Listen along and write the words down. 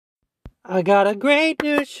I got a great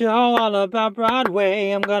new show all about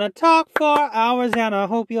Broadway. I'm gonna talk for hours and I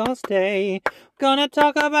hope you'll stay. Gonna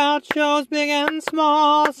talk about shows big and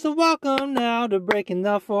small. So welcome now to Breaking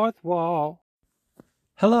the Fourth Wall.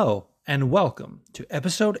 Hello and welcome to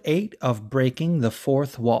episode 8 of Breaking the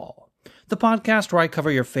Fourth Wall, the podcast where I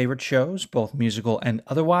cover your favorite shows, both musical and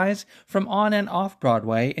otherwise, from on and off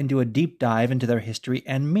Broadway, and do a deep dive into their history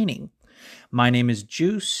and meaning. My name is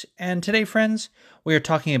Juice, and today, friends, we are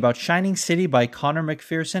talking about Shining City by Conor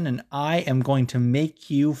McPherson, and I am going to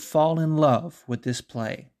make you fall in love with this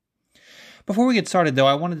play. Before we get started, though,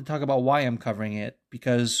 I wanted to talk about why I'm covering it,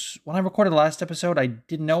 because when I recorded the last episode, I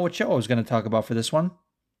didn't know what show I was going to talk about for this one.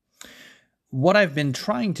 What I've been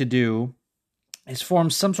trying to do is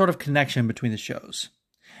form some sort of connection between the shows.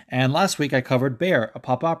 And last week I covered Bear, a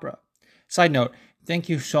pop opera. Side note, thank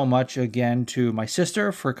you so much again to my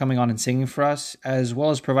sister for coming on and singing for us, as well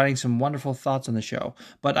as providing some wonderful thoughts on the show.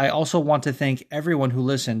 But I also want to thank everyone who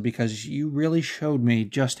listened, because you really showed me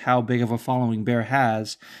just how big of a following Bear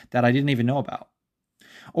has that I didn't even know about.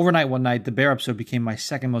 Overnight one night, the Bear episode became my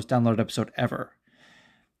second most downloaded episode ever.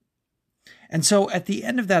 And so at the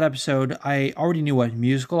end of that episode, I already knew what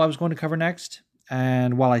musical I was going to cover next.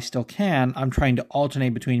 And while I still can, I'm trying to alternate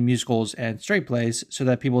between musicals and straight plays so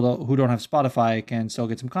that people who don't have Spotify can still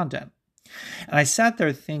get some content. And I sat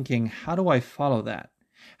there thinking, how do I follow that?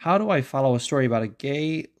 How do I follow a story about a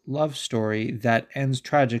gay love story that ends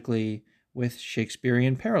tragically with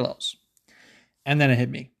Shakespearean parallels? And then it hit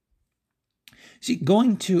me. See,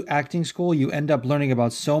 going to acting school, you end up learning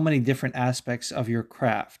about so many different aspects of your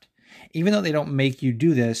craft. Even though they don't make you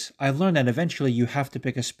do this, I've learned that eventually you have to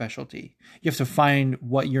pick a specialty. You have to find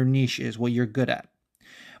what your niche is, what you're good at.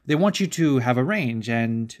 They want you to have a range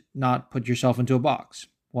and not put yourself into a box.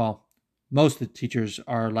 Well, most of the teachers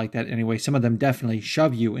are like that anyway. Some of them definitely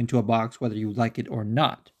shove you into a box, whether you like it or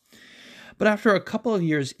not. But after a couple of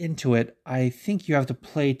years into it, I think you have to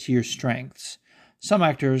play to your strengths. Some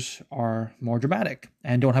actors are more dramatic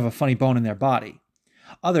and don't have a funny bone in their body.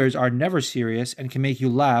 Others are never serious and can make you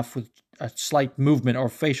laugh with a slight movement or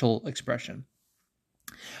facial expression.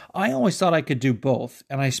 I always thought I could do both,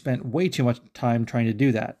 and I spent way too much time trying to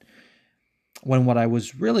do that, when what I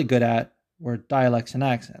was really good at were dialects and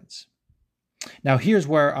accents. Now here's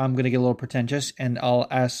where I'm going to get a little pretentious, and I'll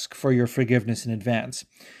ask for your forgiveness in advance.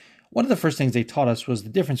 One of the first things they taught us was the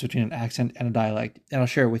difference between an accent and a dialect, and I'll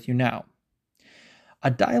share it with you now.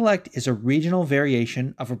 A dialect is a regional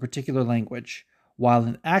variation of a particular language, while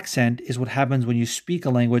an accent is what happens when you speak a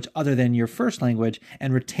language other than your first language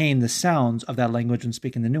and retain the sounds of that language when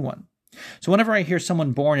speaking the new one. So whenever I hear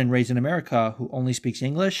someone born and raised in America who only speaks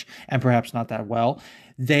English, and perhaps not that well,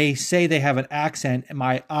 they say they have an accent, and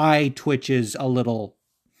my eye twitches a little,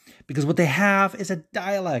 because what they have is a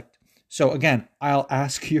dialect. So again, I'll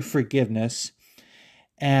ask your forgiveness.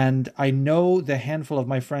 And I know the handful of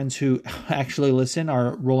my friends who actually listen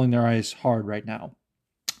are rolling their eyes hard right now.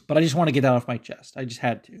 But I just want to get that off my chest. I just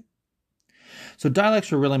had to. So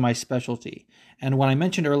dialects were really my specialty. And when I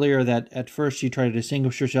mentioned earlier that at first you try to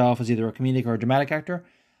distinguish yourself as either a comedic or a dramatic actor,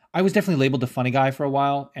 I was definitely labeled the funny guy for a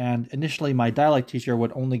while, and initially my dialect teacher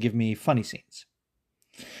would only give me funny scenes.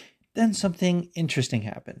 Then something interesting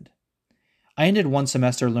happened. I ended one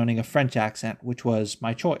semester learning a French accent, which was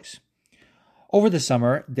my choice. Over the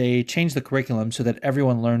summer, they changed the curriculum so that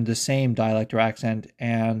everyone learned the same dialect or accent,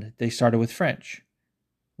 and they started with French.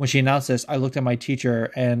 When she announced this, I looked at my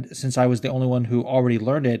teacher, and since I was the only one who already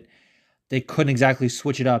learned it, they couldn't exactly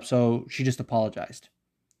switch it up, so she just apologized.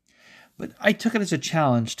 But I took it as a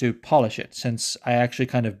challenge to polish it, since I actually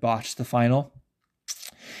kind of botched the final.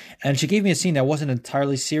 And she gave me a scene that wasn't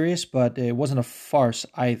entirely serious, but it wasn't a farce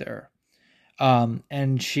either.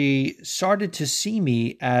 And she started to see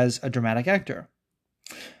me as a dramatic actor.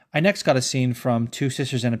 I next got a scene from Two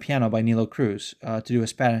Sisters and a Piano by Nilo Cruz to do a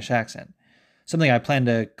Spanish accent. Something I plan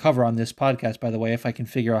to cover on this podcast, by the way, if I can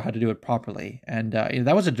figure out how to do it properly. And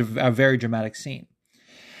that was a very dramatic scene.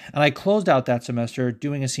 And I closed out that semester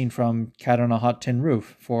doing a scene from Cat on a Hot Tin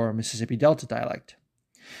Roof for Mississippi Delta dialect.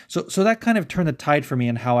 So that kind of turned the tide for me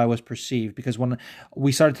in how I was perceived, because when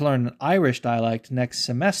we started to learn an Irish dialect next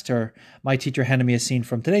semester, my teacher handed me a scene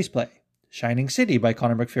from today's play, Shining City by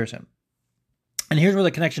Conor McPherson. And here's where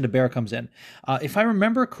the connection to Bear comes in. If I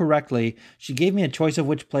remember correctly, she gave me a choice of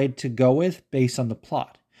which play to go with based on the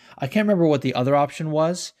plot. I can't remember what the other option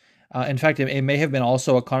was. In fact, it may have been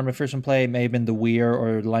also a Conor McPherson play. It may have been The Weir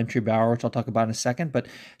or Lime Tree Bower, which I'll talk about in a second. But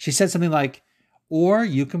she said something like, or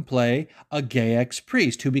you can play a gay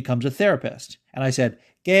ex-priest who becomes a therapist. And I said,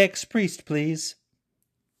 gay ex-priest, please.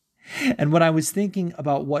 And when I was thinking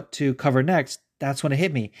about what to cover next, that's when it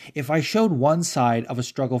hit me. If I showed one side of a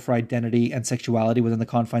struggle for identity and sexuality within the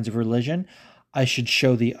confines of religion, I should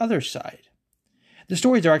show the other side. The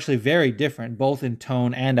stories are actually very different, both in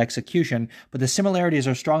tone and execution, but the similarities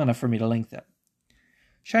are strong enough for me to link them.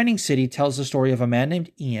 Shining City tells the story of a man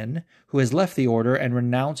named Ian who has left the order and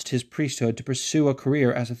renounced his priesthood to pursue a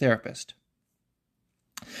career as a therapist.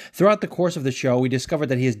 Throughout the course of the show, we discover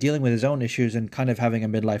that he is dealing with his own issues and kind of having a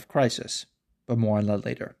midlife crisis, but more on that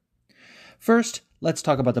later. First, let's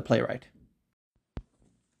talk about the playwright.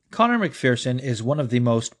 Conor McPherson is one of the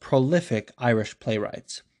most prolific Irish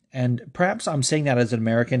playwrights. And perhaps I'm saying that as an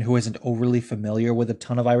American who isn't overly familiar with a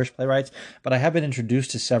ton of Irish playwrights, but I have been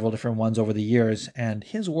introduced to several different ones over the years, and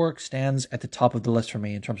his work stands at the top of the list for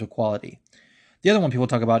me in terms of quality. The other one people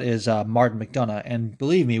talk about is Martin McDonagh, and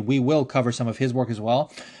believe me, we will cover some of his work as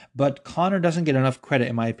well, but Conor doesn't get enough credit,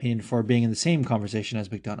 in my opinion, for being in the same conversation as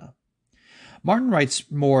McDonagh. Martin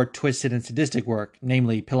writes more twisted and sadistic work,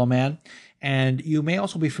 namely Pillowman, and you may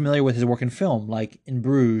also be familiar with his work in film, like In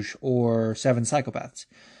Bruges or Seven Psychopaths.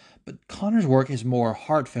 But Conor's work is more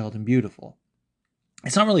heartfelt and beautiful.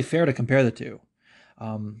 It's not really fair to compare the two.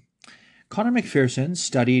 Conor McPherson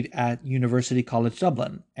studied at University College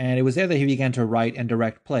Dublin, and it was there that he began to write and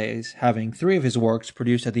direct plays, having 3 of his works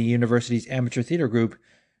produced at the university's amateur theatre group,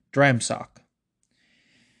 Dramsoc.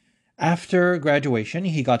 After graduation,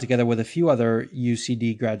 he got together with a few other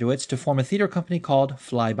UCD graduates to form a theatre company called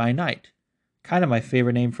Fly By Night. Kind of my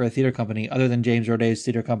favorite name for a theatre company, other than James Roday's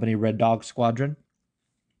theatre company Red Dog Squadron.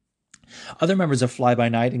 Other members of Fly By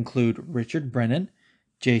Night include Richard Brennan,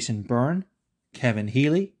 Jason Byrne, Kevin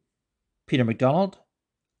Healy, Peter MacDonald,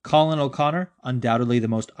 Colin O'Connor, undoubtedly the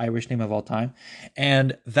most Irish name of all time,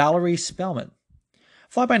 and Valerie Spellman.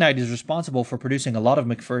 Fly By Night is responsible for producing a lot of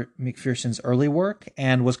McPherson's early work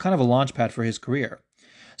and was kind of a launchpad for his career.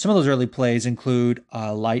 Some of those early plays include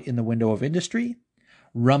Light in the Window of Industry,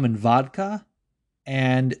 Rum and Vodka,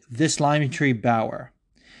 and This Lime Tree Bower.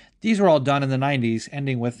 These were all done in the 90s,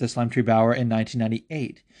 ending with This Lime Tree Bower in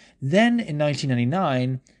 1998. Then, in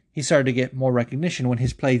 1999, he started to get more recognition when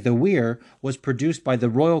his play The Weir was produced by the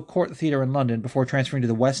Royal Court Theatre in London before transferring to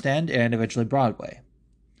the West End and eventually Broadway.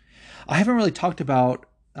 I haven't really talked about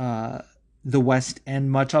the West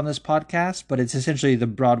End much on this podcast, but it's essentially the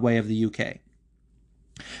Broadway of the UK.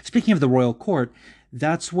 Speaking of the Royal Court,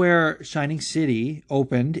 that's where Shining City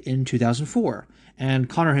opened in 2004, and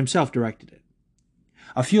Conor himself directed it.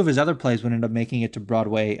 A few of his other plays would end up making it to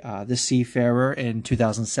Broadway, The Seafarer in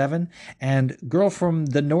 2007, and Girl from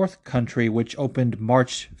the North Country, which opened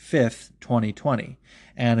March 5th, 2020.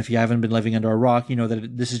 And if you haven't been living under a rock, you know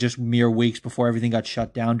that this is just mere weeks before everything got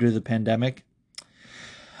shut down due to the pandemic.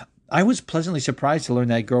 I was pleasantly surprised to learn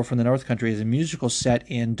that Girl from the North Country is a musical set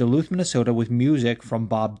in Duluth, Minnesota with music from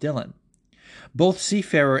Bob Dylan. Both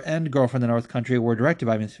Seafarer and Girl from the North Country were directed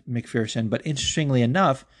by McPherson, but interestingly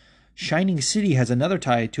enough, Shining City has another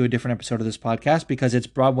tie to a different episode of this podcast because its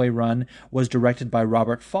Broadway run was directed by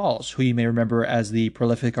Robert Falls, who you may remember as the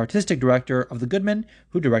prolific artistic director of The Goodman,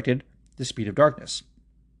 who directed The Speed of Darkness.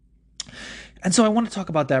 And so I want to talk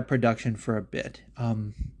about that production for a bit.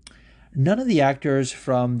 None of the actors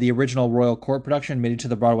from the original Royal Court production made it to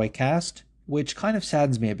the Broadway cast, which kind of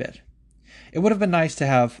saddens me a bit. It would have been nice to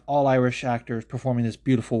have all Irish actors performing this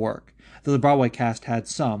beautiful work, though the Broadway cast had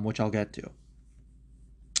some, which I'll get to.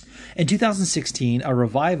 In 2016, a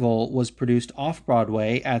revival was produced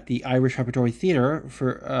off-Broadway at the Irish Repertory Theatre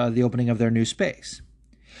for the opening of their new space.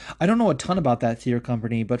 I don't know a ton about that theatre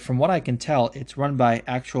company, but from what I can tell, it's run by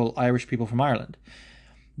actual Irish people from Ireland.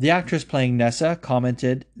 The actress playing Nessa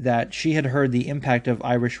commented that she had heard the impact of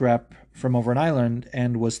Irish rep from over in Ireland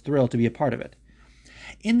and was thrilled to be a part of it.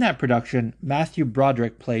 In that production, Matthew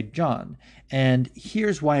Broderick played John, and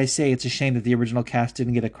here's why I say it's a shame that the original cast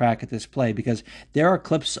didn't get a crack at this play, because there are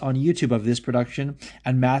clips on YouTube of this production,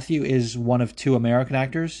 and Matthew is one of 2 American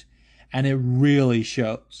actors, and it really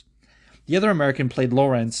shows. The other American played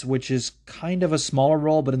Lawrence, which is kind of a smaller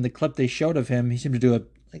role, but in the clip they showed of him, he seemed to do a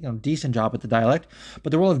decent job at the dialect.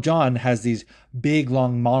 But the role of John has these big,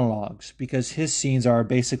 long monologues because his scenes are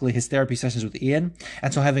basically his therapy sessions with Ian,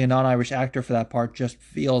 and so having a non-Irish actor for that part just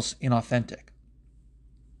feels inauthentic.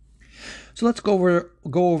 So let's go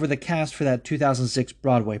over the cast for that 2006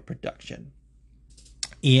 Broadway production.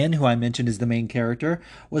 Ian, who I mentioned is the main character,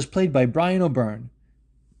 was played by Brian O'Byrne.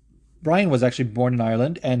 Brian was actually born in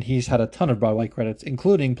Ireland, and he's had a ton of Broadway credits,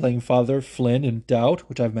 including playing Father Flynn in Doubt,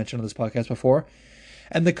 which I've mentioned on this podcast before,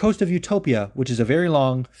 and The Coast of Utopia, which is a very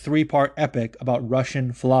long 3-part epic about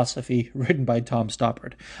Russian philosophy written by Tom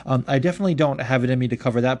Stoppard. I definitely don't have it in me to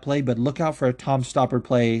cover that play, but look out for a Tom Stoppard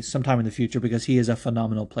play sometime in the future because he is a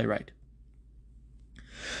phenomenal playwright.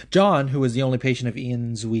 John, who is the only patient of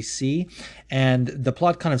Ian's we see, and the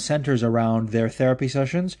plot kind of centers around their therapy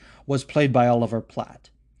sessions, was played by Oliver Platt.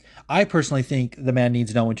 I personally think the man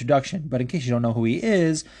needs no introduction, but in case you don't know who he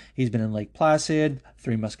is, he's been in Lake Placid,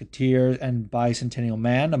 Three Musketeers, and Bicentennial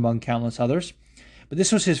Man, among countless others. But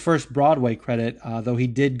this was his first Broadway credit, though he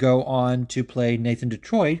did go on to play Nathan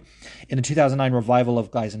Detroit in a 2009 revival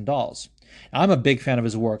of Guys and Dolls. Now, I'm a big fan of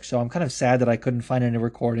his work, so I'm kind of sad that I couldn't find any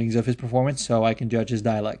recordings of his performance so I can judge his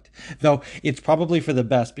dialect. Though it's probably for the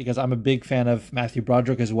best because I'm a big fan of Matthew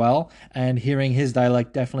Broderick as well, and hearing his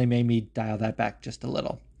dialect definitely made me dial that back just a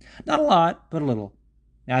little. Not a lot, but a little.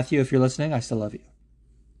 Matthew, if you're listening, I still love you.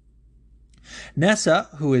 Nessa,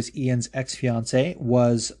 who is Ian's ex-fiancée,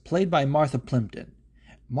 was played by Martha Plimpton.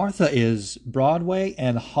 Martha is Broadway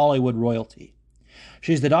and Hollywood royalty.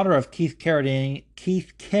 She's the daughter of Keith Carradine,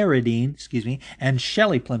 and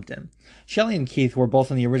Shelley Plimpton. Shelley and Keith were both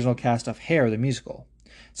in the original cast of Hair, the musical.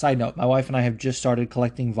 Side note, my wife and I have just started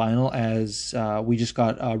collecting vinyl as we just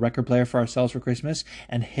got a record player for ourselves for Christmas,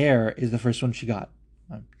 and Hair is the first one she got.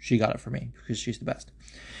 She got it for me because she's the best.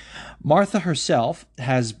 Martha herself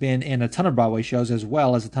has been in a ton of Broadway shows as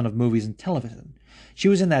well as a ton of movies and television. She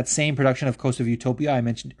was in that same production of Coast of Utopia I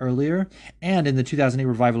mentioned earlier, and in the 2008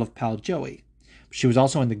 revival of Pal Joey. She was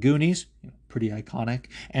also in The Goonies, pretty iconic,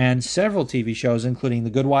 and several TV shows including The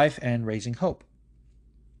Good Wife and Raising Hope.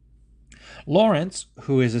 Lawrence,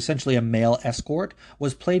 who is essentially a male escort,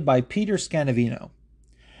 was played by Peter Scannavino.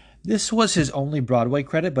 This was his only Broadway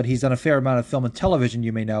credit, but he's done a fair amount of film and television,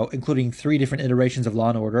 you may know, including 3 different iterations of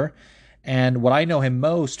Law & Order, and what I know him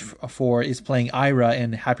most for is playing Ira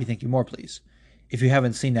in Happy Thank You More Please. If you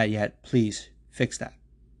haven't seen that yet, please fix that.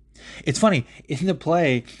 It's funny, in the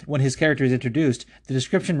play, when his character is introduced, the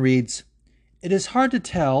description reads, "It is hard to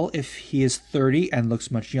tell if he is 30 and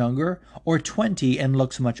looks much younger, or 20 and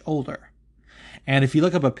looks much older." And if you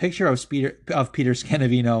look up a picture of Peter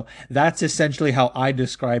Scannavino, that's essentially how I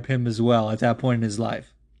describe him as well at that point in his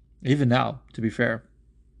life. Even now, to be fair.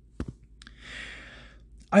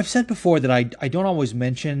 I've said before that I don't always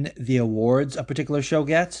mention the awards a particular show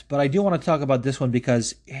gets, but I do want to talk about this one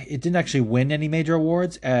because it didn't actually win any major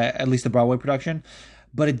awards, at least the Broadway production,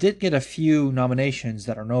 but it did get a few nominations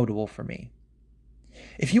that are notable for me.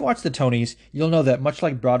 If you watch the Tonys, you'll know that much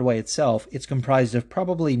like Broadway itself, it's comprised of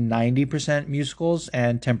probably 90% musicals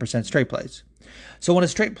and 10% straight plays. So when a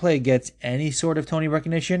straight play gets any sort of Tony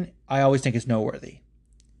recognition, I always think it's noteworthy.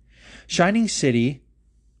 Shining City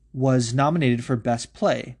was nominated for Best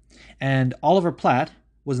Play, and Oliver Platt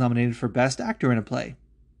was nominated for Best Actor in a Play.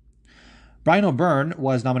 Brian O'Byrne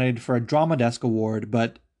was nominated for a Drama Desk Award,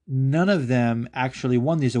 but none of them actually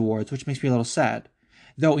won these awards, which makes me a little sad.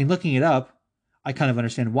 Though in looking it up, I kind of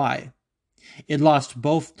understand why. It lost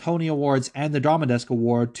both Tony Awards and the Drama Desk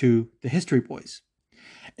Award to The History Boys.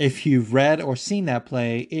 If you've read or seen that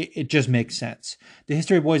play, it just makes sense. The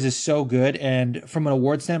History Boys is so good, and from an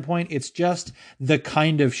award standpoint, it's just the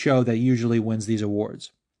kind of show that usually wins these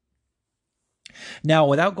awards. Now,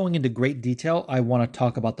 without going into great detail, I want to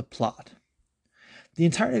talk about the plot. The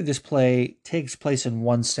entirety of this play takes place in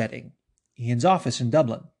one setting, Ian's office in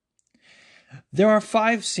Dublin. There are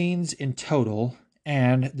 5 scenes in total,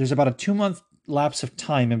 and there's about a 2-month lapse of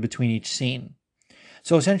time in between each scene.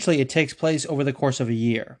 So essentially, it takes place over the course of a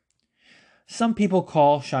year. Some people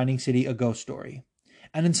call Shining City a ghost story,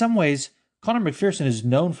 and in some ways, Conor McPherson is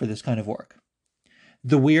known for this kind of work.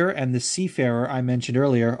 The Weir and The Seafarer I mentioned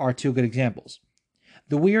earlier are 2 good examples.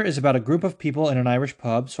 The Weir is about a group of people in an Irish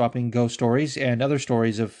pub swapping ghost stories and other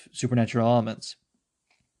stories of supernatural elements.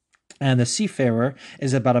 And The Seafarer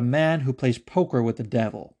is about a man who plays poker with the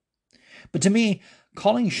devil. But to me,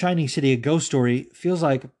 calling Shining City a ghost story feels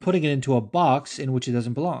like putting it into a box in which it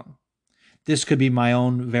doesn't belong. This could be my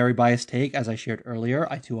own very biased take, as I shared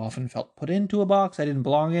earlier. I too often felt put into a box I didn't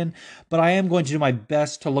belong in, but I am going to do my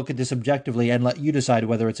best to look at this objectively and let you decide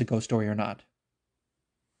whether it's a ghost story or not.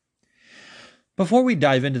 Before we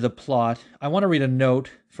dive into the plot, I want to read a note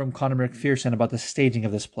from Conor McPherson about the staging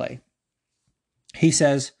of this play. He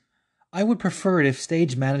says, "I would prefer it if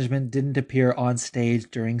stage management didn't appear on stage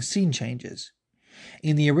during scene changes.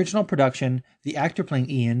 In the original production, the actor playing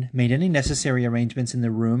Ian made any necessary arrangements in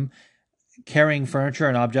the room, carrying furniture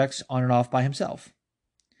and objects on and off by himself.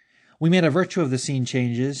 We made a virtue of the scene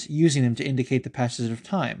changes, using them to indicate the passage of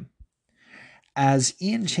time. As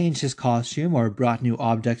Ian changed his costume or brought new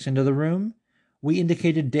objects into the room, we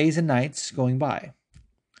indicated days and nights going by,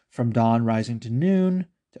 from dawn rising to noon,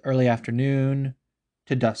 to early afternoon,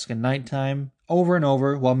 to dusk and nighttime, over and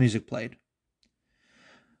over while music played.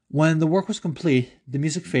 When the work was complete, the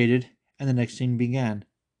music faded and the next scene began.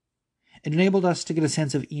 It enabled us to get a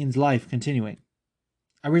sense of Ian's life continuing.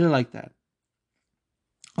 I really like that.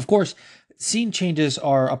 Of course, scene changes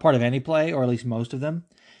are a part of any play, or at least most of them,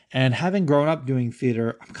 and having grown up doing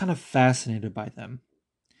theater, I'm kind of fascinated by them.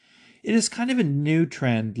 It is kind of a new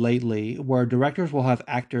trend lately where directors will have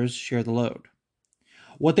actors share the load.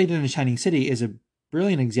 What they did in Shining City is a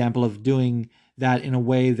brilliant example of doing that in a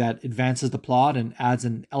way that advances the plot and adds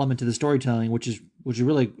an element to the storytelling, which is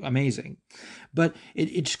really amazing. But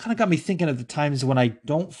it just kind of got me thinking of the times when I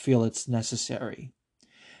don't feel it's necessary,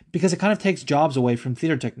 because it kind of takes jobs away from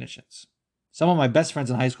theater technicians. Some of my best friends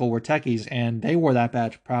in high school were techies, and they wore that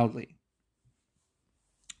badge proudly.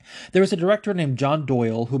 There was a director named John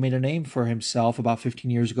Doyle who made a name for himself about 15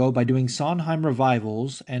 years ago by doing Sondheim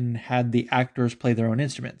revivals and had the actors play their own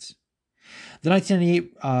instruments. The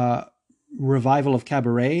 1998 revival of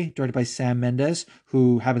Cabaret, directed by Sam Mendes,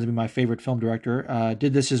 who happens to be my favorite film director,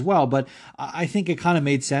 did this as well, but I think it kind of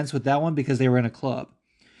made sense with that one because they were in a club.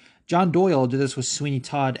 John Doyle did this with Sweeney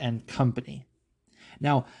Todd and Company.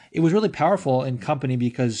 Now, it was really powerful in Company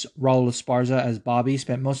because Raul Esparza as Bobby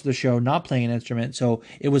spent most of the show not playing an instrument, so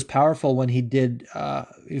it was powerful when he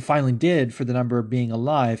finally did for the number of Being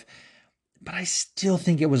Alive, but I still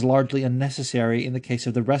think it was largely unnecessary in the case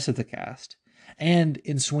of the rest of the cast. And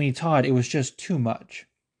in Sweeney Todd, it was just too much.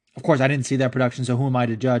 Of course, I didn't see that production, so who am I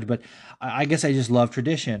to judge, but I guess I just love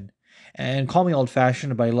tradition. And call me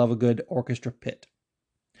old-fashioned, but I love a good orchestra pit.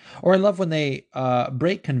 Or I love when they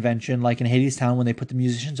break convention, like in Hadestown, when they put the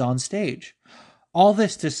musicians on stage. All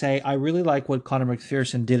this to say, I really like what Conor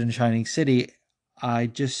McPherson did in Shining City. I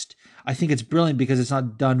think it's brilliant because it's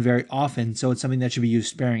not done very often, so it's something that should be used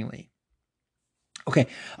sparingly. Okay,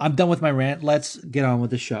 I'm done with my rant. Let's get on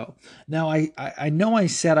with the show. Now, I know I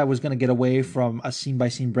said I was going to get away from a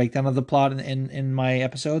scene-by-scene breakdown of the plot in my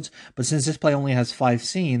episodes, but since this play only has 5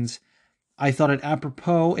 scenes, I thought it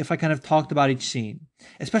apropos if I kind of talked about each scene,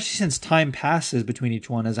 especially since time passes between each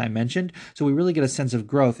one, as I mentioned, so we really get a sense of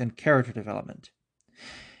growth and character development.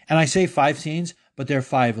 And I say 5 scenes, but they're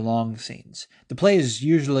 5 long scenes. The play is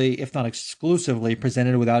usually, if not exclusively,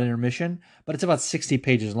 presented without intermission, but it's about 60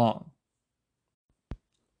 pages long.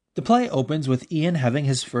 The play opens with Ian having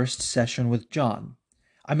his first session with John.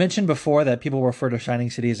 I mentioned before that people refer to Shining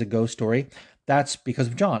City as a ghost story. That's because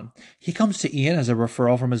of John. He comes to Ian as a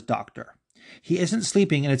referral from his doctor. He isn't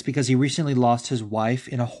sleeping, and it's because he recently lost his wife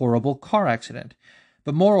in a horrible car accident.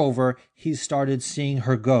 But moreover, he's started seeing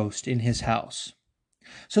her ghost in his house.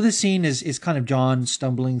 So this scene is kind of John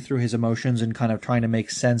stumbling through his emotions and kind of trying to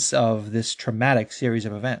make sense of this traumatic series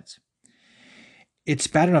of events. It's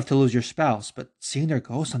bad enough to lose your spouse, but seeing their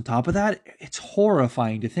ghost on top of that, it's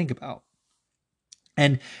horrifying to think about.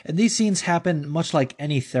 And these scenes happen much like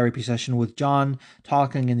any therapy session, with John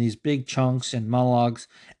talking in these big chunks and monologues,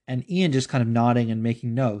 and Ian just kind of nodding and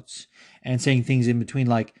making notes and saying things in between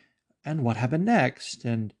like, and what happened next?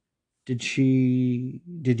 And did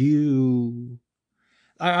you...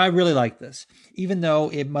 I really like this. Even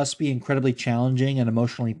though it must be incredibly challenging and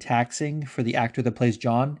emotionally taxing for the actor that plays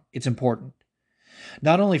John, it's important.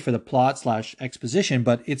 Not only for the plot/exposition,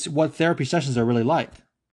 but it's what therapy sessions are really like.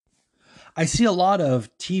 I see a lot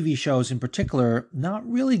of TV shows in particular not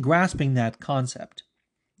really grasping that concept.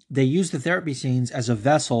 They use the therapy scenes as a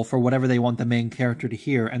vessel for whatever they want the main character to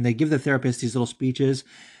hear, and they give the therapist these little speeches,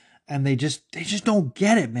 and they just don't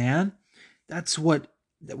get it, man. That's what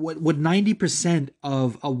 90%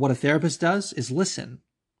 of what a therapist does is listen.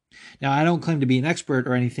 Now, I don't claim to be an expert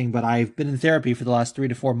or anything, but I've been in therapy for the last 3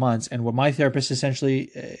 to 4 months, and what my therapist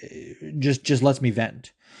essentially just lets me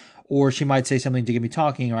vent. Or she might say something to get me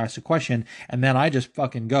talking or ask a question, and then I just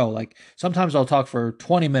fucking go. Like, sometimes I'll talk for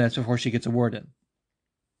 20 minutes before she gets a word in.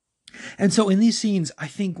 And so in these scenes, I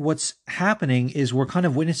think what's happening is we're kind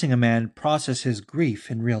of witnessing a man process his grief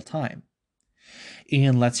in real time.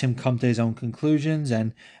 Ian lets him come to his own conclusions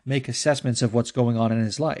and make assessments of what's going on in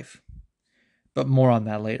his life. But more on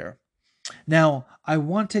that later. Now, I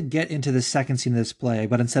want to get into the second scene of this play,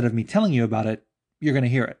 but instead of me telling you about it, you're going to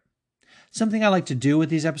hear it. Something I like to do with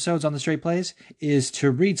these episodes on the Straight Plays is to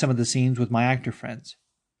read some of the scenes with my actor friends.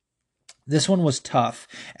 This one was tough,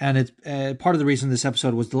 and it's part of the reason this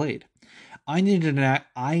episode was delayed. I needed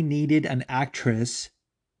an actress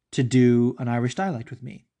to do an Irish dialect with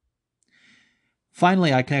me.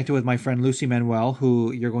 Finally, I connected with my friend Lucy Manuel,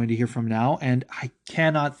 who you're going to hear from now, and I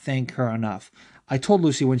cannot thank her enough. I told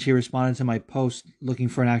Lucy when she responded to my post looking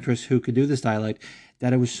for an actress who could do this dialect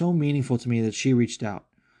that it was so meaningful to me that she reached out.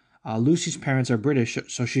 Lucy's parents are British,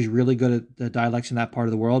 so she's really good at the dialects in that part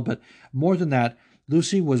of the world, but more than that,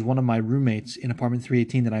 Lucy was one of my roommates in Apartment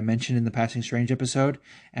 318 that I mentioned in the Passing Strange episode,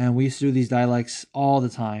 and we used to do these dialects all the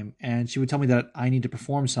time, and she would tell me that I need to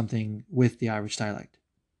perform something with the Irish dialect.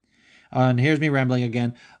 And here's me rambling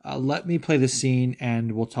again. Let me play the scene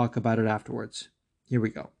and we'll talk about it afterwards. Here we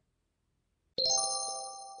go.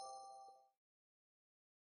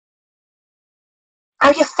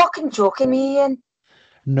 Are you fucking joking me, Ian?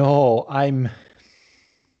 No, I'm...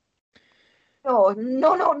 No.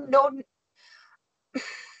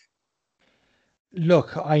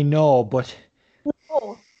 Look, I know, but...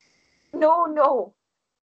 No.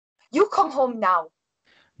 You come home now.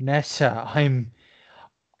 Nessa,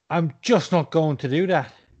 I'm just not going to do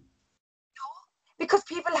that. Because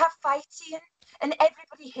people have fights, Ian, and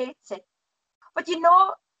everybody hates it. But you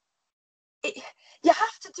have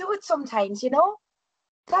to do it sometimes,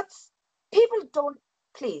 People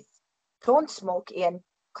please, don't smoke, Ian,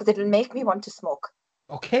 because it'll make me want to smoke.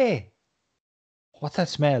 Okay. What's that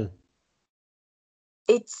smell?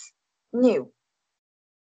 It's new.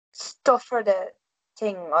 Stuff for the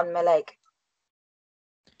thing on my leg.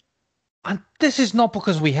 And this is not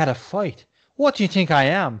because we had a fight. What do you think I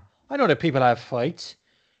am? I know that people have fights.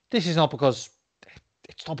 This is not because...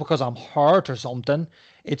 It's not because I'm hurt or something.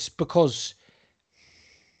 It's because...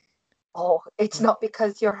 Oh, it's not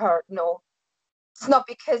because you're hurt, no. It's not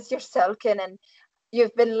because you're sulking and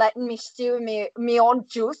you've been letting me stew me own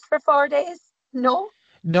juice for 4 days. No?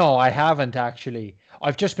 No, I haven't actually.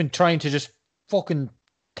 I've just been trying to just fucking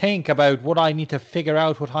think about what I need to figure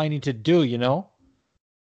out, what I need to do, you know?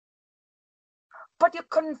 But you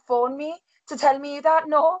couldn't phone me to tell me that,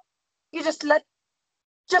 no? You just let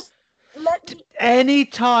me... Any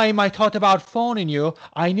time I thought about phoning you,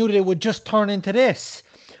 I knew that it would just turn into this.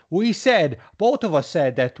 Both of us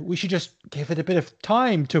said that we should just give it a bit of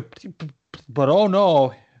time to... But oh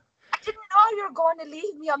no. I didn't know you were going to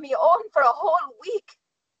leave me on my own for a whole week.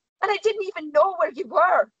 And I didn't even know where you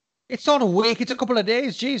were. It's not a week, it's a couple of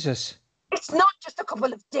days, Jesus. It's not just a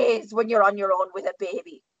couple of days when you're on your own with a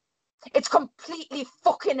baby. It's completely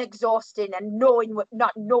fucking exhausting and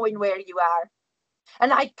not knowing where you are.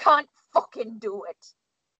 And I can't fucking do it.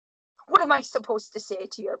 What am I supposed to say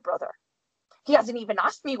to your brother? He hasn't even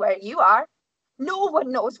asked me where you are. No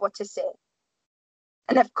one knows what to say.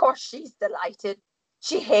 And of course she's delighted.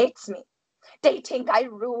 She hates me. They think I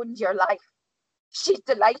ruined your life. She's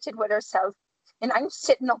delighted with herself. And I'm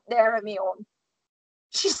sitting up there on my own.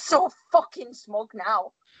 She's so fucking smug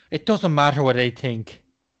now. It doesn't matter what they think.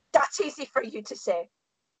 That's easy for you to say.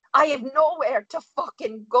 I have nowhere to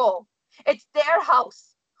fucking go. It's their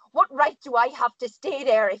house. What right do I have to stay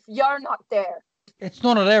there if you're not there? It's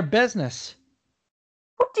none of their business.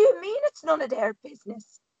 What do you mean it's none of their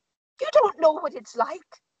business? You don't know what it's like.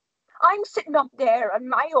 I'm sitting up there on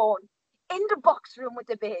my own, in the box room with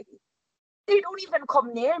the baby. They don't even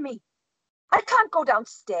come near me. I can't go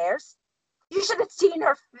downstairs. You should have seen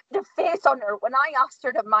the face on her when I asked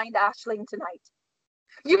her to mind Aisling tonight.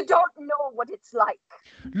 You don't know what it's like.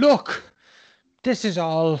 Look, this is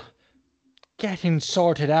all getting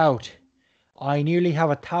sorted out. I nearly have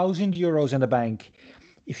 €1,000 in the bank.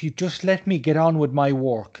 If you just let me get on with my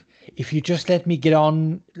work, if you just let me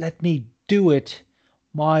do it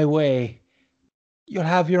my way, you'll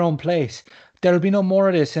have your own place. There'll be no more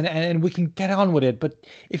of this and we can get on with it. But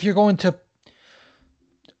if you're going to...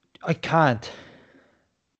 I can't.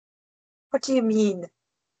 What do you mean,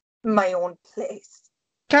 my own place?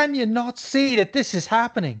 Can you not see that this is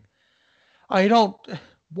happening? I don't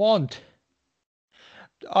want...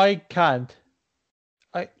 I can't.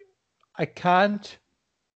 I can't.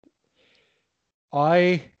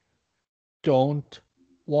 I don't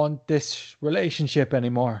want this relationship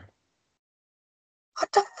anymore.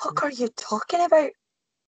 What the fuck are you talking about?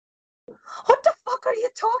 What the fuck are you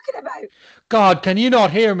talking about? God, can you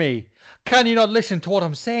not hear me? Can you not listen to what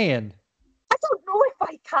I'm saying? I don't know if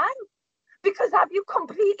I can. Because have you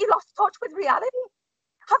completely lost touch with reality?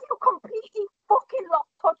 Have you completely fucking lost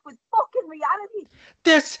touch with fucking reality?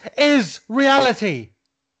 This is reality.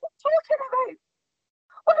 What are you talking about?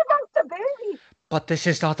 What about the baby? But this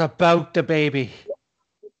is not about the baby.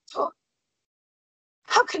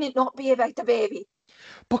 How can it not be about the baby?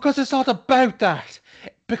 Because it's not about that.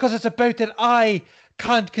 Because it's about that I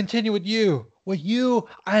can't continue with you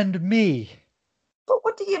and me. But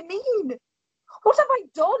what do you mean? What have I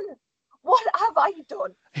done? What have I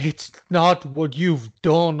done? It's not what you've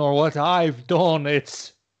done or what I've done.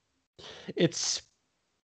 It's...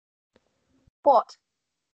 What?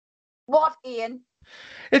 What, Ian?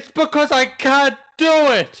 It's because I can't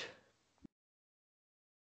do it.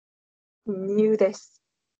 I knew this.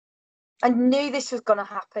 I knew this was going to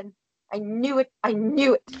happen. I knew it.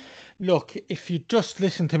 Look, if you just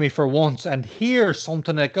listen to me for once and hear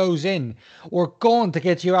something that goes in, we're going to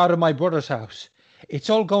get you out of my brother's house.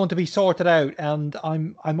 It's all going to be sorted out and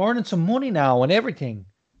I'm earning some money now and everything.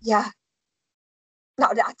 Yeah,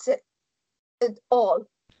 Now that's it. It's all.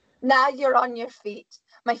 Now you're on your feet.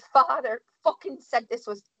 My father fucking said this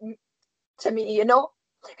was to me, you know?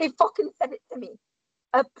 He fucking said it to me.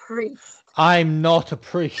 A priest. I'm not a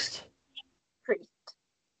priest. Priest.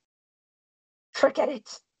 Forget it.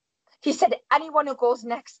 He said anyone who goes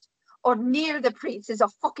next or near the priest is a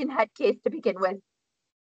fucking head case to begin with.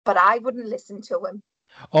 But I wouldn't listen to him.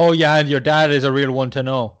 Oh, yeah, and your dad is a real one to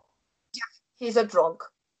know. He's a drunk,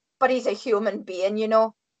 but he's a human being, you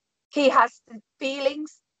know? He has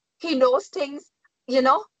feelings. He knows things, you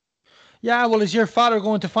know? Yeah, well, is your father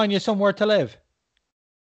going to find you somewhere to live?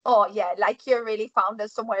 Oh, yeah, like you really found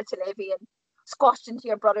us somewhere to live in. Squashed into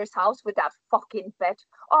your brother's house with that fucking bitch.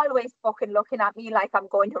 Always fucking looking at me like I'm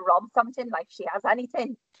going to rob something, like she has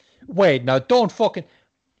anything. Wait, now, don't fucking...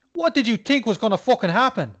 What did you think was going to fucking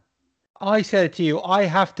happen? I said to you, I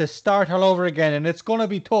have to start all over again, and it's going to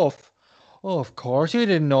be tough. Oh, of course, you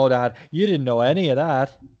didn't know that. You didn't know any of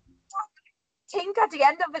that. Think at the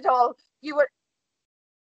end of it all, you were...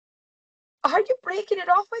 Are you breaking it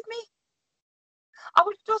off with me? I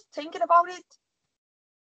was just thinking about it.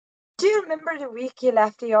 Do you remember the week you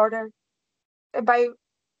left the order? About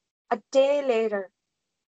a day later.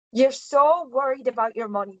 You're so worried about your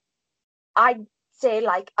money. I'd say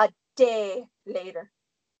like a day later.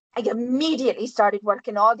 I immediately started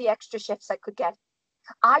working all the extra shifts I could get.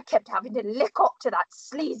 I kept having to lick up to that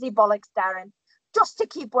sleazy bollocks Darren just to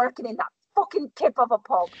keep working in that fucking tip of a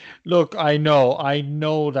pub. Look, I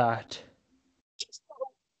know that.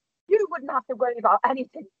 You wouldn't have to worry about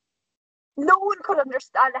anything. No one could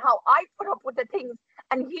understand how I put up with the things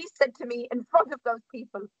and he said to me in front of those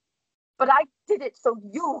people. But I did it so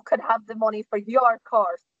you could have the money for your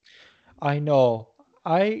course. I know,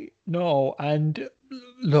 and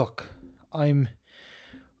look, I'm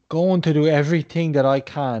going to do everything that I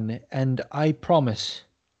can, and I promise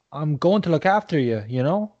I'm going to look after you, you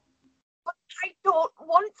know? But I don't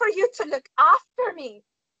want for you to look after me.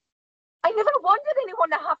 I never wanted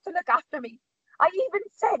anyone to have to look after me. I even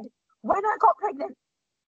said when I got pregnant,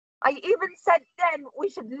 I even said then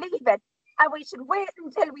we should leave it and we should wait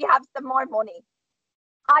until we have some more money.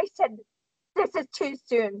 I said, this is too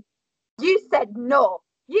soon. You said no.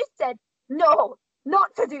 You said no,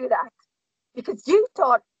 not to do that. Because you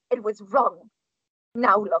thought it was wrong.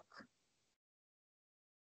 Now look.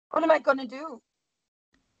 What am I going to do?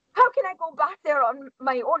 How can I go back there on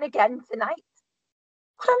my own again tonight?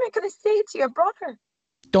 What am I going to say to your brother?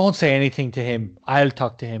 Don't say anything to him. I'll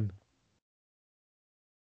talk to him.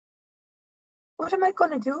 What am I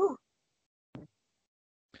going to do?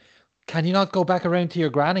 Can you not go back around to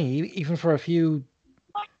your granny, even for a few...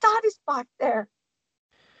 My dad is back there.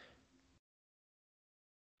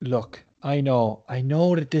 Look, I know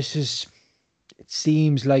that this is... It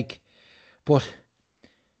seems like... But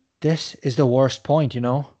this is the worst point, you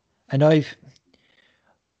know? And I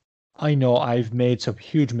know I've made some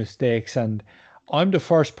huge mistakes, and I'm the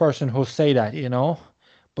first person who'll say that, you know?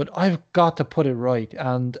 But I've got to put it right,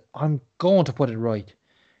 and I'm going to put it right.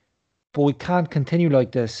 But we can't continue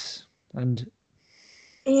like this, and...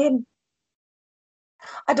 Ian,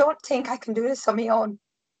 I don't think I can do this on my own.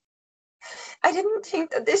 I didn't think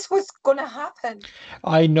that this was going to happen.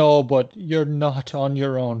 I know, but you're not on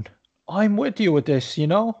your own. I'm with you with this, you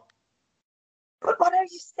know? But what are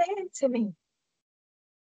you saying to me?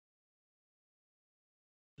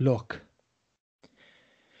 Look,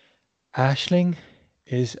 Aisling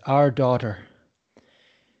is our daughter,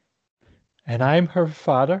 and I'm her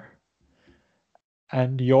father,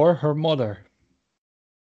 and you're her mother.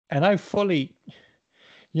 And I fully,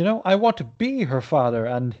 you know, I want to be her father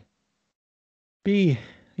and be,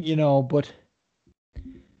 you know, but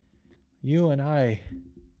you and I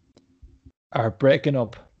are breaking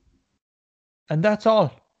up. And that's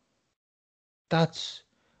all. That's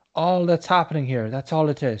all that's happening here. That's all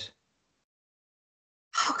it is.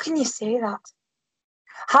 How can you say that?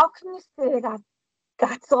 How can you say that?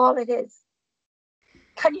 That's all it is.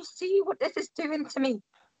 Can you see what this is doing to me?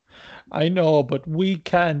 I know, but we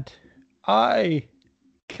can't. I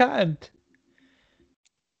can't.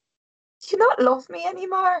 Do you not love me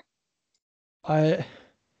anymore?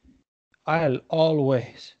 I'll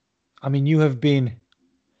always. I mean, you were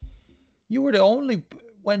the only,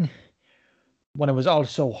 when it was all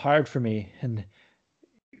so hard for me, and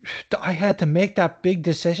I had to make that big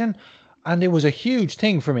decision, and it was a huge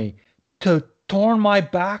thing for me to turn my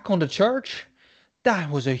back on the church.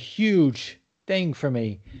 That was a huge thing for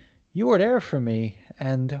me. You were there for me,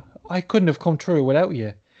 and I couldn't have come through without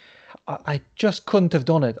you. I just couldn't have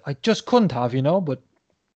done it. I just couldn't have, you know, but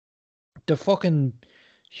the fucking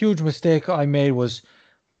huge mistake I made was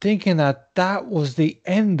thinking that was the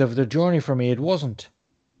end of the journey for me. It wasn't.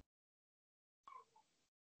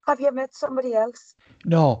 Have you met somebody else?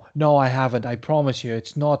 No, no, I haven't. I promise you,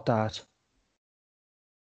 it's not that.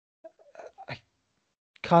 I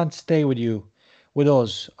can't stay with you, with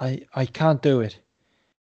us. I can't do it.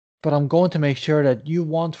 But I'm going to make sure that you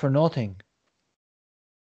want for nothing.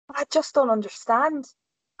 I just don't understand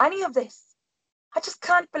any of this. I just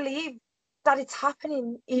can't believe that it's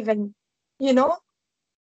happening, even, you know?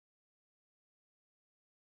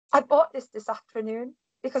 I bought this afternoon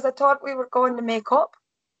because I thought we were going to make up,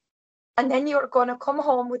 and then you were going to come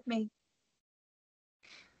home with me.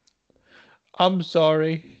 I'm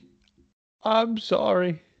sorry. I'm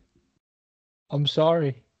sorry. I'm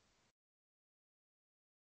sorry.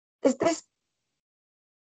 Is this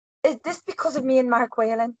is this because of me and Mark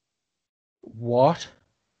Whalen? What?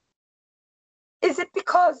 Is it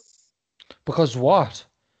because Because what?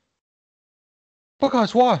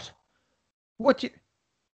 Because what? What you,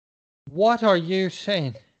 what are you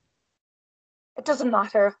saying? it doesn't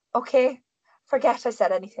matter, okay? Forget I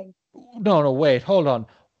said anything. No, no, wait, hold on.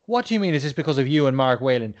 What do you mean is this because of you and Mark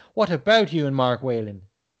Whalen? What about you and Mark Whalen?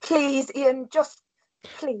 Please, Ian, just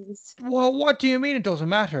please. Well, what do you mean it doesn't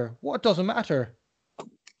matter? What doesn't matter?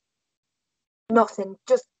 Nothing.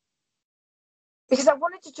 Just because I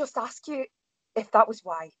wanted to just ask you if that was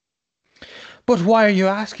why. But why are you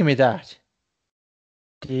asking me that?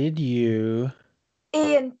 Did you?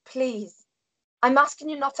 Ian, please. I'm asking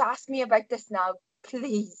you not to ask me about this now.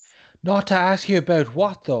 Please. Not to ask you about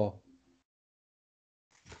what, though?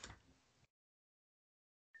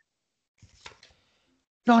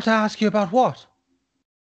 Not to ask you about what?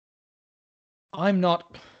 I'm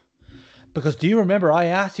not. Because do you remember I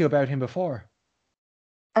asked you about him before?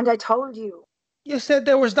 And I told you. You said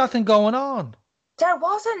there was nothing going on. There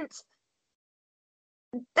wasn't.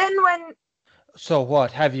 Then when So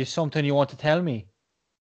what? Have you something you want to tell me?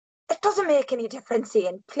 it doesn't make any difference,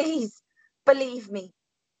 Ian. Please believe me.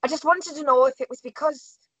 I just wanted to know if it was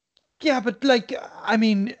because. Yeah, but like, I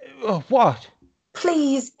mean, what?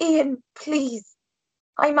 Please, Ian, please.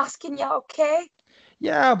 I'm asking you, okay?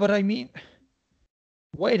 Yeah, but I mean,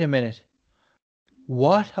 wait a minute.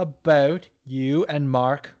 What about you and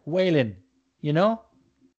Mark Whalen? You know?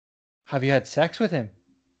 Have you had sex with him?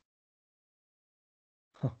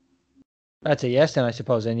 Huh. That's a yes then, I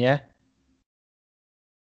suppose, then, yeah?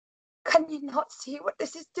 Can you not see what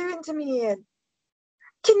this is doing to me, Ian?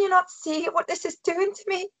 Can you not see what this is doing to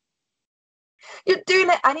me? You're doing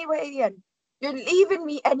it anyway, Ian. You're leaving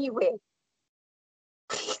me anyway.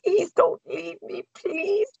 Please don't leave me.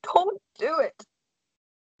 Please don't do it.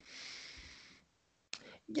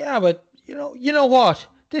 Yeah, but you know what?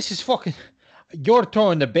 This is fucking. You're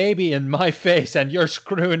throwing the baby in my face and you're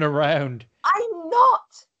screwing around. I'm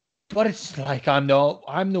not. But it's like I'm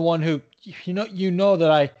the one who you know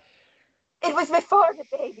that I. It was before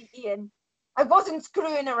the baby, Ian. I wasn't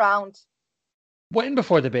screwing around. When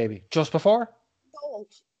before the baby? Just before? No,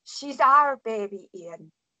 she's our baby,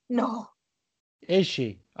 Ian. No. Is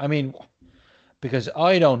she? I mean, because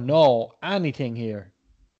I don't know anything here.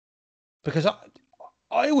 Because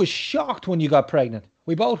I was shocked when you got pregnant.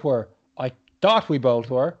 We both were. I thought we both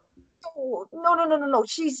were. No, no, no, no, no, no.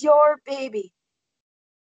 She's your baby.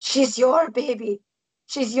 She's your baby.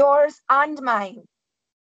 She's yours and mine.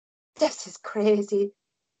 This is crazy.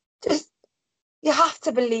 Just, you have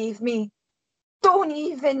to believe me. Don't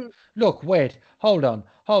even. Look, wait, hold on,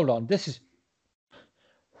 hold on. This is.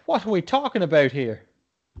 What are we talking about here?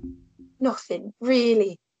 Nothing,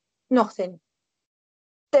 really. Nothing.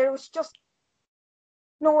 There was just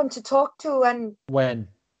no one to talk to, and When?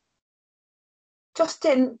 just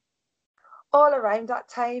in all around that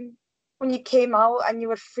time when you came out and you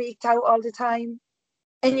were freaked out all the time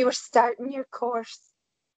and you were starting your course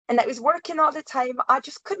and I was working all the time. I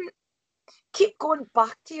just couldn't keep going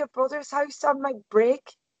back to your brother's house on my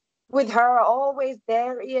break with her always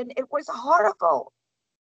there, Ian. It was horrible.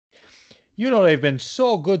 You know they've been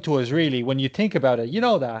so good to us, really, when you think about it. You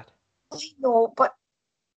know that. I know, but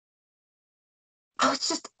I was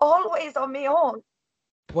just always on my own.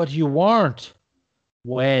 But you weren't.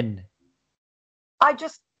 When? I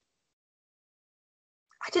just,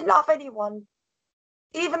 I didn't have anyone,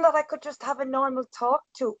 even that I could just have a normal talk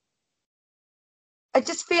to. I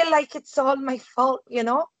just feel like it's all my fault, you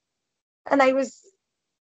know? And I was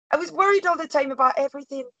worried all the time about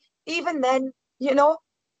everything. Even then, you know,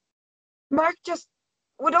 Mark just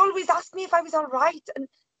would always ask me if I was all right and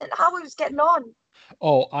how I was getting on.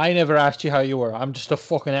 Oh, I never asked you how you were. I'm just a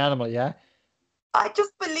fucking animal, yeah? I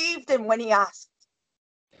just believed him when he asked.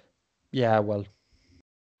 Yeah, well,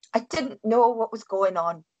 I didn't know what was going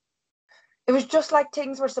on. It was just like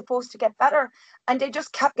things were supposed to get better, and they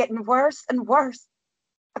just kept getting worse and worse.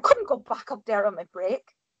 I couldn't go back up there on my break.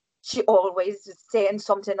 She always was saying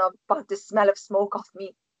something about the smell of smoke off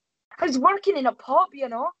me. I was working in a pub, you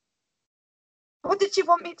know. What did she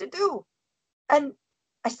want me to do? And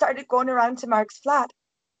I started going around to Mark's flat.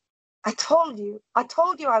 I told you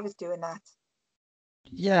I was doing that.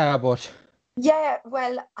 Yeah, but Yeah,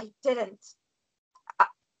 well, I didn't.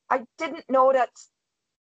 I didn't know that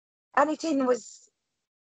anything was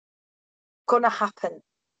gonna happen.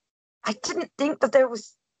 I didn't think that there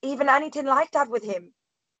was even anything like that with him.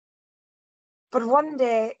 But one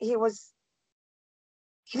day he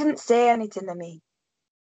didn't say anything to me.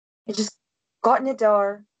 He just got in the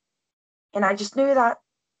door, and I just knew that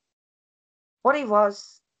what he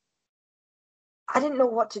was, I didn't know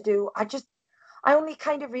what to do. I only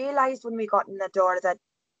kind of realized when we got in the door that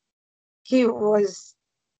he was,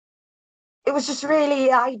 it was just really,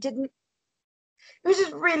 it was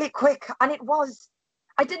just really quick. And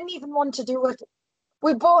I didn't even want to do it.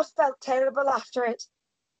 We both felt terrible after it.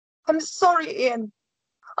 I'm sorry, Ian.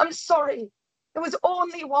 I'm sorry. It was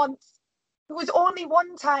only once. It was only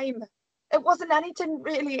one time. It wasn't anything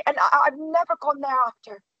really, and I've never gone there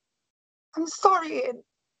after. I'm sorry, Ian.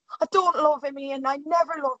 I don't love him, Ian. I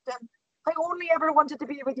never loved him. I only ever wanted to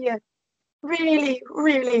be with you. Really,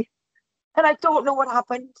 really. And I don't know what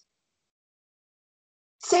happened.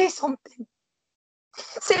 Say something.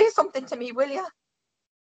 Say something to me, will you?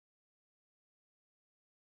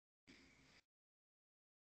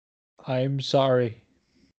 I'm sorry.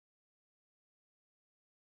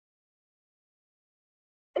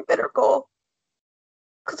 I better go.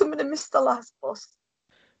 Because I'm going to miss the last bus.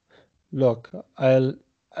 Look, I'll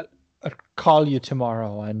call you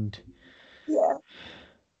tomorrow and Yeah.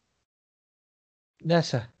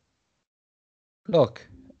 Nessa, look,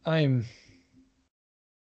 I'm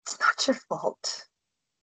It's not your fault.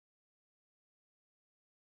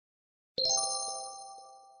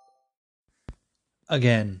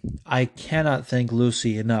 again, I cannot thank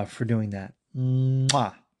Lucy enough for doing that.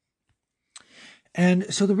 Mwah.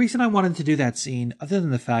 And so the reason I wanted to do that scene, other than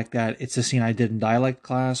the fact that it's a scene I did in dialect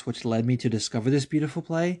class, which led me to discover this beautiful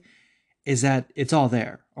play, is that it's all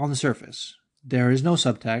there, on the surface. There is no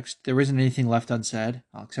subtext. There isn't anything left unsaid,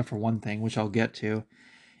 except for one thing, which I'll get to.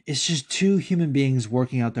 It's just two human beings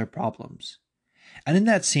working out their problems. And in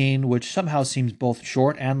that scene, which somehow seems both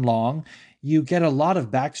short and long, you get a lot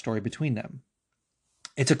of backstory between them.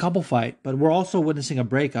 It's a couple fight, but we're also witnessing a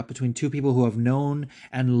breakup between two people who have known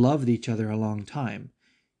and loved each other a long time,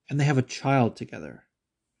 and they have a child together.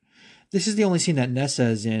 This is the only scene that Nessa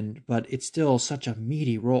is in, but it's still such a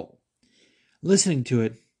meaty role. Listening to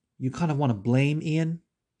it, you kind of want to blame Ian.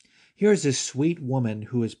 Here's this sweet woman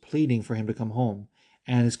who is pleading for him to come home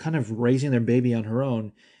and is kind of raising their baby on her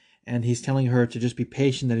own, and he's telling her to just be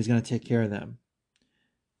patient, that he's going to take care of them.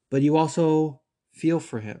 But you also feel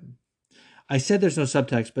for him. I said there's no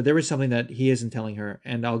subtext, but there is something that he isn't telling her,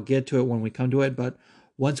 and I'll get to it when we come to it, but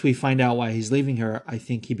once we find out why he's leaving her, I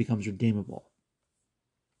think he becomes redeemable.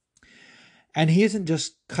 And he isn't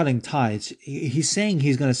just cutting ties. He's saying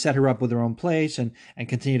he's going to set her up with her own place and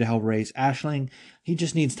continue to help raise Aisling. He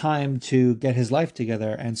just needs time to get his life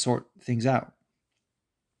together and sort things out.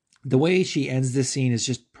 The way she ends this scene is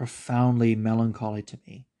just profoundly melancholy to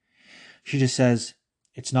me. She just says,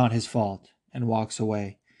 "It's not his fault," and walks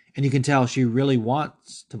away. And you can tell she really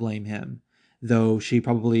wants to blame him, though she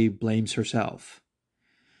probably blames herself.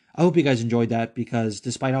 I hope you guys enjoyed that, because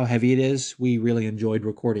despite how heavy it is, we really enjoyed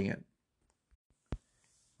recording it.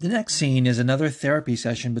 The next scene is another therapy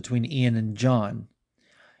session between Ian and John.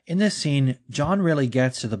 In this scene, John really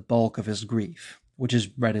gets to the bulk of his grief, which is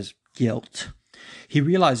read as guilt. He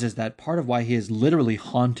realizes that part of why he is literally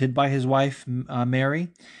haunted by his wife, Mary,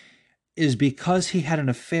 is because he had an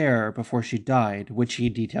affair before she died, which he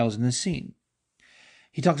details in this scene.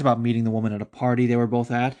 He talks about meeting the woman at a party they were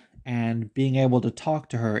both at and being able to talk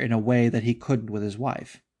to her in a way that he couldn't with his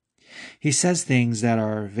wife. He says things that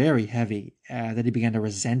are very heavy, that he began to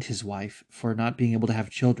resent his wife for not being able to have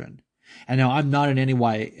children. And now I'm not in any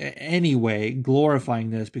way glorifying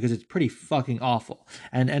this, because it's pretty fucking awful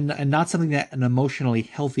and not something that an emotionally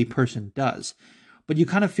healthy person does. But you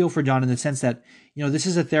kind of feel for John in the sense that, this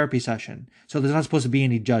is a therapy session, so there's not supposed to be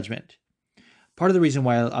any judgment. Part of the reason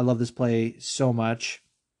why I love this play so much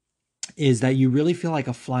is that you really feel like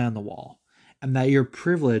a fly on the wall, and that you're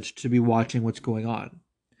privileged to be watching what's going on.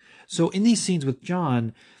 So in these scenes with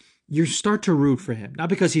John, you start to root for him, not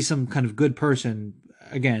because he's some kind of good person,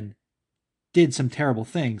 again, did some terrible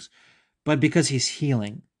things, but because he's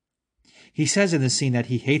healing. He says in this scene that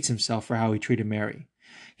he hates himself for how he treated Mary.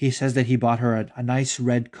 He says that he bought her a nice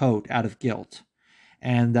red coat out of guilt,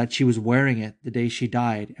 and that she was wearing it the day she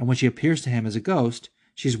died, and when she appears to him as a ghost,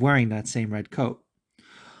 she's wearing that same red coat.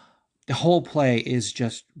 The whole play is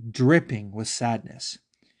just dripping with sadness.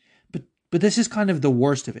 But this is kind of the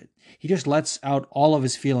worst of it. He just lets out all of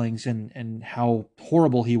his feelings and how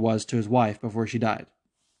horrible he was to his wife before she died.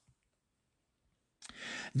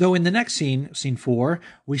 Though in the next scene, scene 4,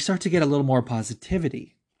 we start to get a little more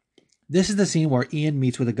positivity. This is the scene where Ian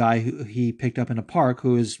meets with a guy who he picked up in a park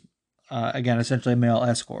who is, again, essentially a male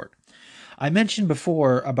escort. I mentioned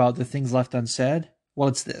before about the things left unsaid. Well,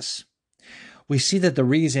 it's this. We see that the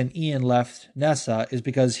reason Ian left Nessa is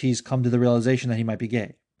because he's come to the realization that he might be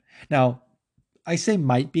gay. Now, I say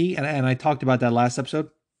might be, and I talked about that last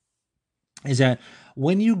episode, is that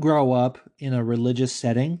when you grow up in a religious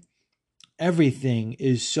setting, everything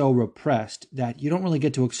is so repressed that you don't really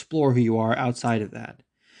get to explore who you are outside of that.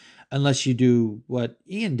 Unless you do what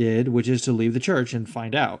Ian did, which is to leave the church and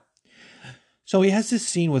find out. So he has this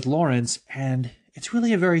scene with Lawrence, and it's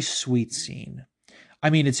really a very sweet scene. I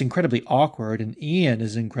mean, it's incredibly awkward, and Ian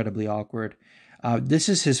is incredibly awkward. This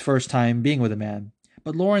is his first time being with a man.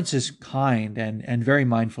 But Lawrence is kind and very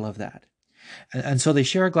mindful of that. And so they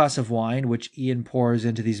share a glass of wine, which Ian pours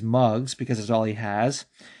into these mugs because it's all he has.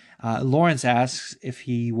 Lawrence asks if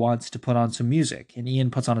he wants to put on some music, and Ian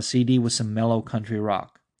puts on a CD with some mellow country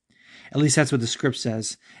rock. At least that's what the script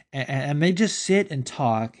says. And they just sit and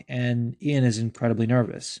talk, and Ian is incredibly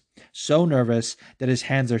nervous. So nervous that his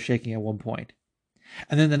hands are shaking at one point.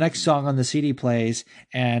 And then the next song on the CD plays,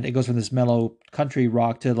 and it goes from this mellow country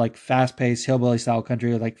rock to like fast-paced hillbilly style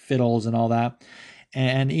country with like fiddles and all that.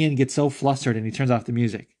 And Ian gets so flustered and he turns off the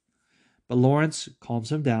music. But Lawrence calms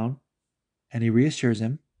him down and he reassures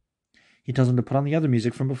him. He tells him to put on the other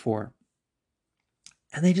music from before.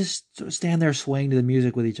 And they just sort of stand there swaying to the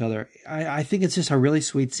music with each other. I think it's just a really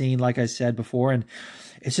sweet scene, like I said before, and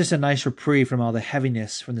it's just a nice reprieve from all the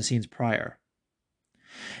heaviness from the scenes prior.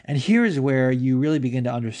 And here is where you really begin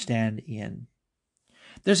to understand Ian.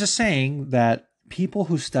 There's a saying that people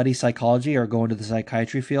who study psychology or go into the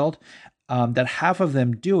psychiatry field, that half of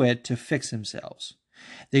them do it to fix themselves.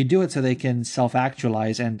 They do it so they can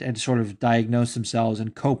self-actualize and sort of diagnose themselves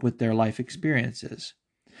and cope with their life experiences.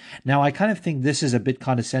 Now, I kind of think this is a bit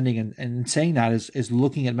condescending, and saying that is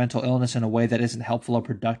looking at mental illness in a way that isn't helpful or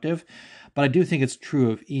productive, but I do think it's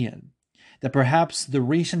true of Ian. That perhaps the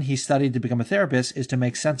reason he studied to become a therapist is to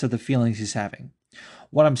make sense of the feelings he's having.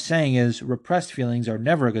 What I'm saying is repressed feelings are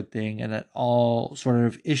never a good thing, and that all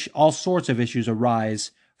sorts of issues arise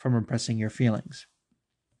from repressing your feelings.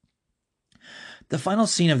 The final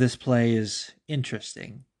scene of this play is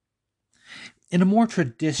interesting. In a more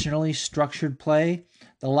traditionally structured play,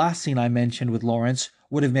 the last scene I mentioned with Lawrence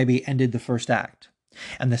would have maybe ended the first act,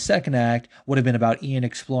 and the second act would have been about Ian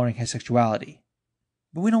exploring his sexuality.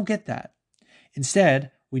 But we don't get that.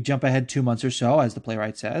 Instead, we jump ahead 2 months or so, as the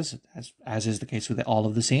playwright says, as is the case with all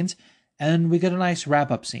of the scenes, and we get a nice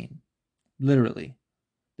wrap-up scene. Literally.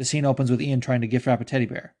 The scene opens with Ian trying to gift wrap a teddy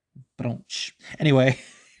bear. Anyway,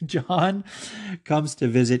 John comes to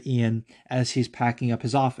visit Ian as he's packing up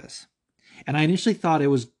his office. And I initially thought it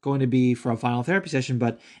was going to be for a final therapy session,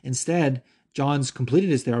 but instead, John's completed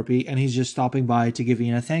his therapy and he's just stopping by to give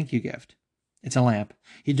Ian a thank you gift. It's a lamp.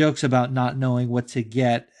 He jokes about not knowing what to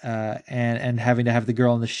get and having to have the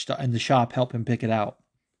girl in the shop help him pick it out.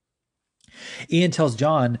 Ian tells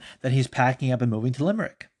John that he's packing up and moving to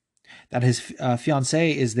Limerick, that his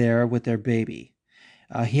fiancée is there with their baby.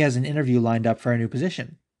 He has an interview lined up for a new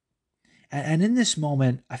position. And in this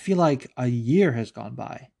moment, I feel like a year has gone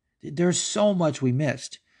by. There's so much we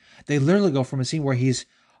missed. They literally go from a scene where he's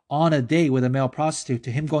on a date with a male prostitute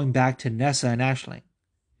to him going back to Nessa and Aisling.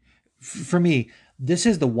 For me, this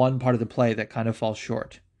is the one part of the play that kind of falls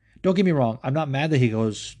short. Don't get me wrong, I'm not mad that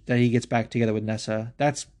he gets back together with Nessa.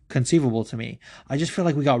 That's conceivable to me. I just feel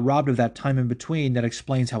like we got robbed of that time in between that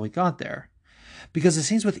explains how we got there. Because the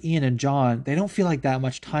scenes with Ian and John, they don't feel like that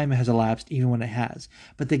much time has elapsed, even when it has.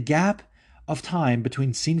 But the gap of time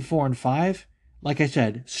between scene 4 and 5, like I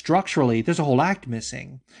said, structurally, there's a whole act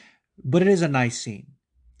missing. But it is a nice scene.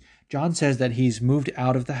 John says that he's moved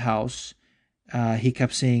out of the house he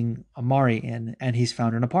kept seeing Amari in, and he's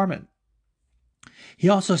found an apartment. He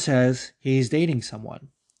also says he's dating someone.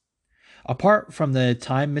 Apart from the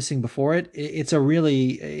time missing before it, it's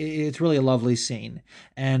really a lovely scene.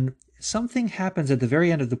 And something happens at the very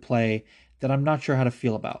end of the play that I'm not sure how to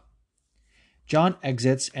feel about. John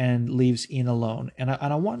exits and leaves Ian alone, and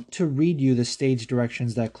I want to read you the stage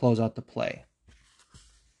directions that close out the play.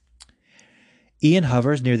 Ian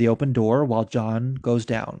hovers near the open door while John goes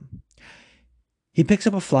down. He picks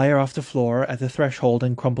up a flyer off the floor at the threshold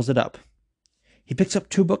and crumples it up. He picks up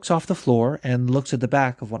 2 books off the floor and looks at the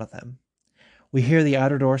back of one of them. We hear the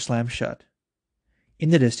outer door slam shut. In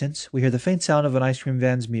the distance, we hear the faint sound of an ice cream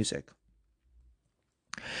van's music.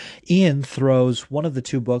 Ian throws one of the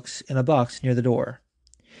two books in a box near the door.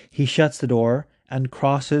 He shuts the door and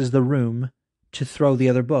crosses the room to throw the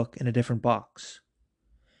other book in a different box.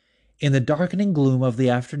 In the darkening gloom of the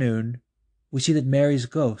afternoon, we see that Mary's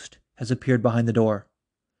ghost has appeared behind the door.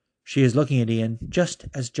 She is looking at Ian just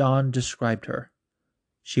as John described her.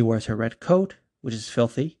 She wears her red coat, which is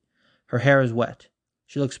filthy. Her hair is wet.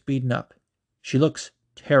 She looks beaten up. She looks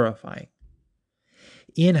terrifying.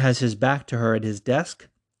 Ian has his back to her at his desk,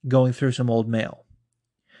 going through some old mail.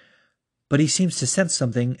 But he seems to sense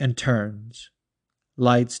something and turns.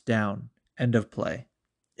 Lights down. End of play.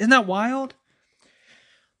 Isn't that wild?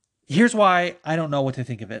 Here's why I don't know what to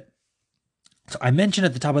think of it. So I mentioned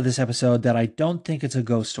at the top of this episode that I don't think it's a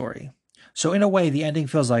ghost story. So in a way, the ending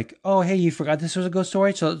feels like, oh, hey, you forgot this was a ghost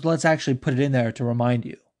story, so let's actually put it in there to remind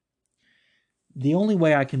you. The only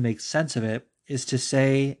way I can make sense of it is to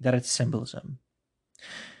say that it's symbolism.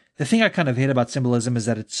 The thing I kind of hate about symbolism is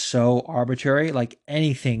that it's so arbitrary, like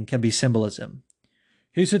anything can be symbolism.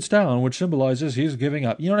 He sits down, which symbolizes he's giving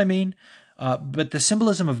up. You know what I mean? But the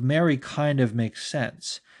symbolism of Mary kind of makes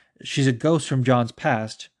sense. She's a ghost from John's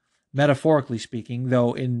past, metaphorically speaking,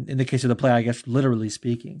 though in the case of the play, I guess literally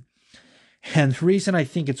speaking. And the reason I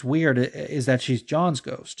think it's weird is that she's John's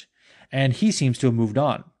ghost, and he seems to have moved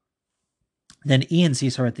on. Then Ian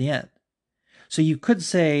sees her at the end. So you could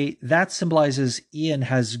say that symbolizes Ian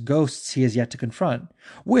has ghosts he has yet to confront,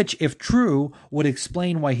 which, if true, would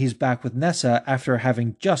explain why he's back with Nessa after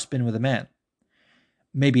having just been with a man.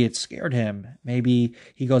 Maybe it scared him. Maybe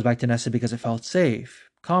he goes back to Nessa because it felt safe,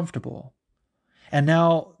 comfortable. And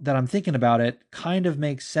now that I'm thinking about it, kind of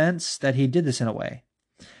makes sense that he did this in a way,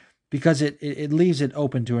 because it leaves it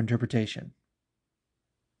open to interpretation.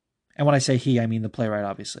 And when I say he, I mean the playwright,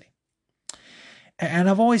 obviously. And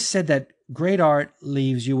I've always said that great art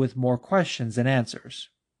leaves you with more questions than answers.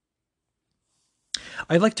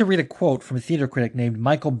 I'd like to read a quote from a theater critic named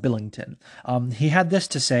Michael Billington. He had this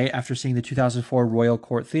to say after seeing the 2004 Royal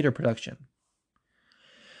Court Theatre production.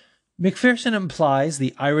 Macpherson implies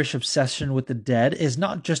the Irish obsession with the dead is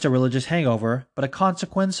not just a religious hangover, but a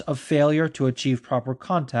consequence of failure to achieve proper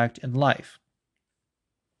contact in life.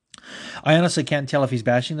 I honestly can't tell if he's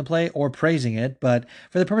bashing the play or praising it, but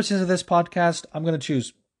for the purposes of this podcast, I'm going to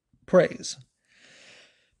choose praise.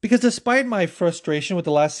 Because despite my frustration with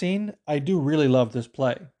the last scene, I do really love this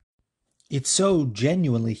play. It's so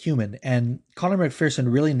genuinely human, and Conor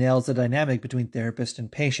McPherson really nails the dynamic between therapist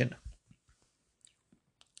and patient.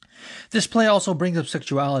 This play also brings up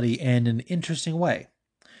sexuality in an interesting way,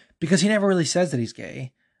 because he never really says that he's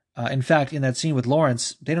gay. In fact, in that scene with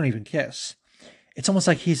Lawrence, they don't even kiss. It's almost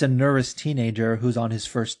like he's a nervous teenager who's on his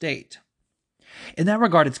first date. In that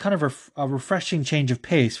regard, it's kind of a refreshing change of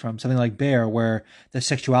pace from something like Bear, where the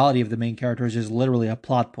sexuality of the main characters is literally a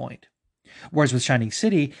plot point. Whereas with Shining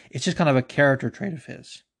City, it's just kind of a character trait of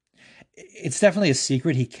his. It's definitely a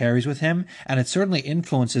secret he carries with him, and it certainly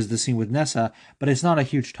influences the scene with Nessa, but it's not a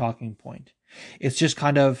huge talking point. It's just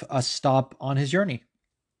kind of a stop on his journey.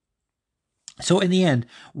 So in the end,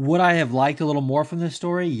 would I have liked a little more from this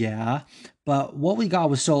story? Yeah, but what we got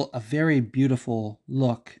was still a very beautiful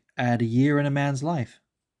look at a year in a man's life.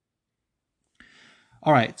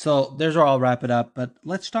 All right, so there's where I'll wrap it up, but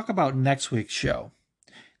let's talk about next week's show.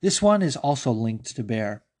 This one is also linked to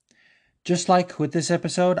Bear. Just like with this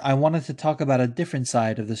episode, I wanted to talk about a different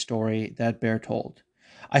side of the story that Bear told.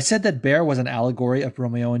 I said that Bear was an allegory of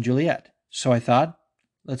Romeo and Juliet, so I thought,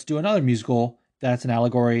 let's do another musical that's an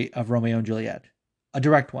allegory of Romeo and Juliet. A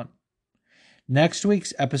direct one. Next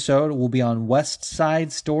week's episode will be on West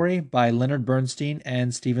Side Story by Leonard Bernstein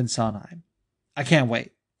and Stephen Sondheim. I can't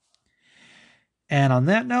wait. And on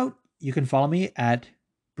that note, you can follow me at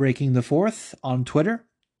Breaking the Fourth on Twitter.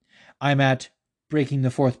 I'm at Breaking the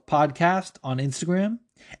Fourth Podcast on Instagram.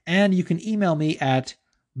 And you can email me at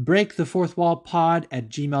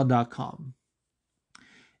breakthefourthwallpod@gmail.com.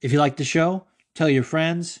 If you like the show, tell your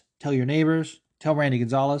friends, tell your neighbors, tell Randy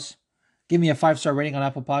Gonzalez. Give me a 5-star rating on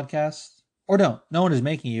Apple Podcasts. Or don't. No one is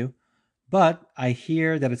making you. But I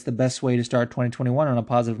hear that it's the best way to start 2021 on a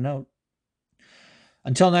positive note.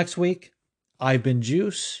 Until next week, I've been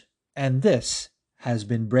Juice, and this has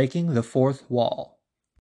been Breaking the Fourth Wall.